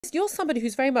You're somebody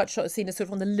who's very much sort of seen as sort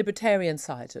of on the libertarian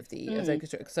side of the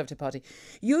Conservative Party.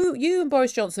 You and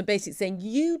Boris Johnson basically saying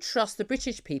you trust the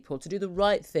British people to do the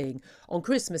right thing on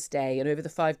Christmas Day and over the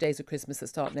 5 days of Christmas that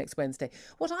start next Wednesday.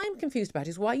 What I'm confused about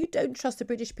is why you don't trust the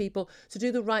British people to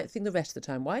do the right thing the rest of the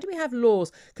time. Why do we have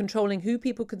laws controlling who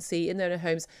people can see in their own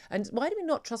homes? And why do we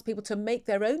not trust people to make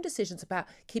their own decisions about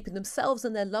keeping themselves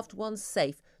and their loved ones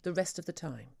safe the rest of the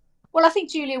time? Well, I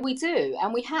think, Julia, we do,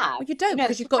 and we have. Well, you don't,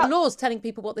 because you've got laws telling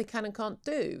people what they can and can't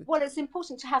do. Well, it's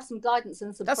important to have some guidance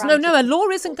and some That's parameters. no, a law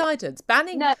isn't guidance.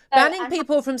 Banning and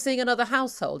people from seeing another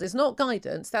household is not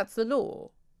guidance. That's the law.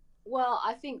 Well,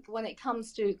 I think when it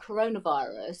comes to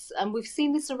coronavirus, and we've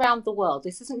seen this around the world,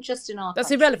 this isn't just in our That's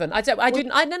country. irrelevant.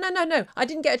 No. I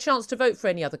didn't get a chance to vote for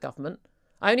any other government.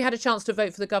 I only had a chance to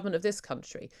vote for the government of this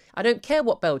country. I don't care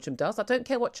what Belgium does. I don't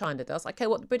care what China does. I care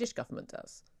what the British government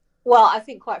does. Well, I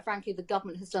think, quite frankly, the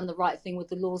government has done the right thing with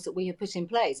the laws that we have put in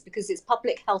place, because it's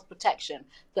public health protection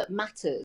that matters.